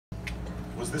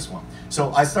was this one.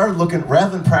 So I started looking,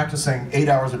 rather than practicing 8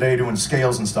 hours a day doing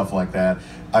scales and stuff like that,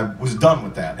 I was done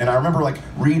with that. And I remember like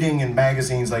reading in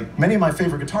magazines, like many of my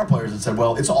favorite guitar players had said,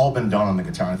 well, it's all been done on the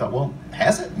guitar. And I thought, well,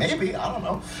 has it? Maybe, I don't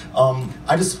know.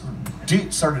 I just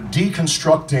started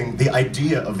deconstructing the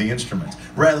idea of the instrument,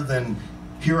 rather than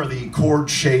here are the chord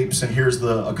shapes and here's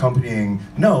the accompanying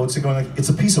notes, and going like, it's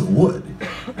a piece of wood.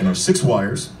 And there's 6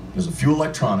 wires, there's a few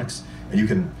electronics, and you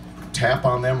can tap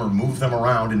on them or move them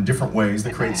around in different ways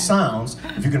that create sounds.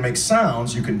 If you can make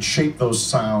sounds, you can shape those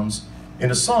sounds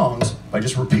into songs by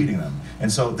just repeating them.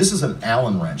 And so this is an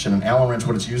Allen wrench, and an Allen wrench,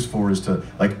 what it's used for is to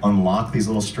like unlock these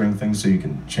little string things so you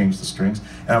can change the strings.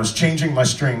 And I was changing my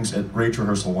strings at rage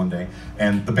rehearsal one day,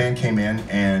 and the band came in,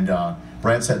 and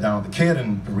Brad sat down with the kid,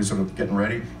 and we were sort of getting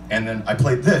ready, and then I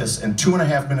played this, and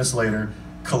 2.5 minutes later,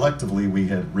 collectively we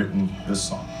had written this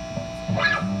song.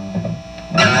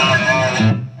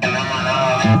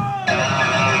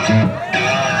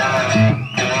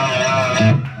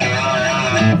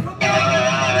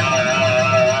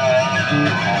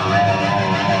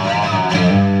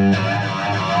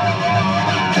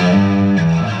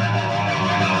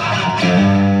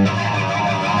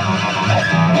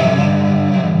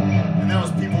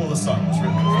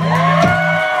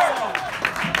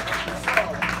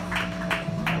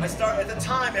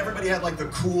 Had like the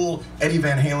cool Eddie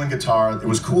Van Halen guitar. It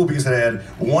was cool because it had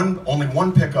only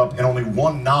one pickup and only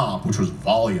one knob, which was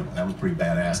volume. That was pretty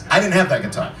badass. I didn't have that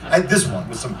guitar. I had this one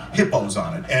with some hippos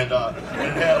on it, and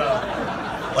it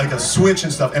had like a switch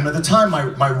and stuff. And at the time,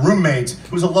 my roommate,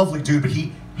 who was a lovely dude, but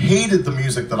he hated the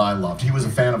music that I loved. He was a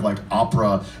fan of like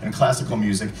opera and classical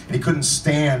music, and he couldn't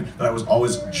stand that I was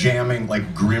always jamming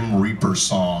like Grim Reaper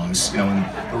songs, you know, in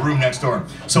the room next door.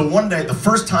 So one day, the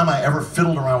first time I ever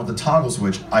fiddled around with the toggle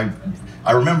switch, I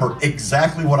remember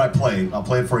exactly what I played. I'll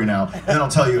play it for you now, and then I'll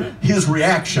tell you his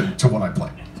reaction to what I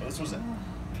played. So this was it.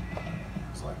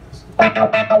 It's like this.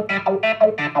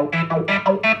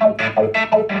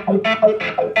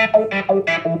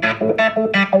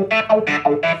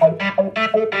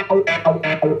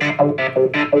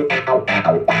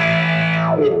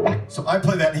 So I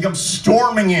play that, and he comes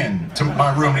storming in to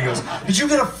my room, and he goes, "Did you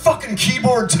get a fucking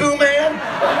keyboard too, man?"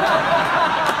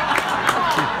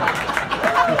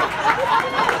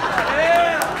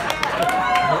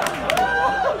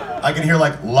 I can hear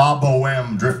like La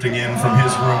Boheme drifting in from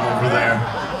his room over there.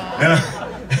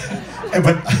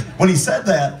 But when he said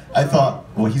that, I thought,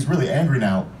 well, he's really angry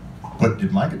now. But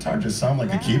did my guitar just sound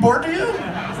like a keyboard to you?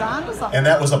 And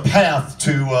that was a path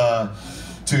to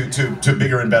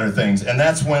bigger and better things. And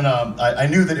that's when I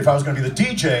knew that if I was going to be the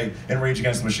DJ in Rage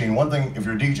Against the Machine, one thing, if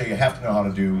you're a DJ, you have to know how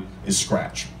to do is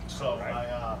scratch. So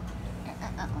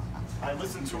I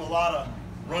listened to a lot of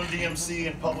Run DMC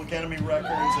and Public Enemy records,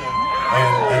 and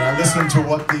I listened to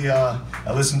what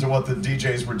the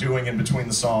DJs were doing in between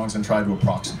the songs and tried to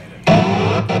approximate it.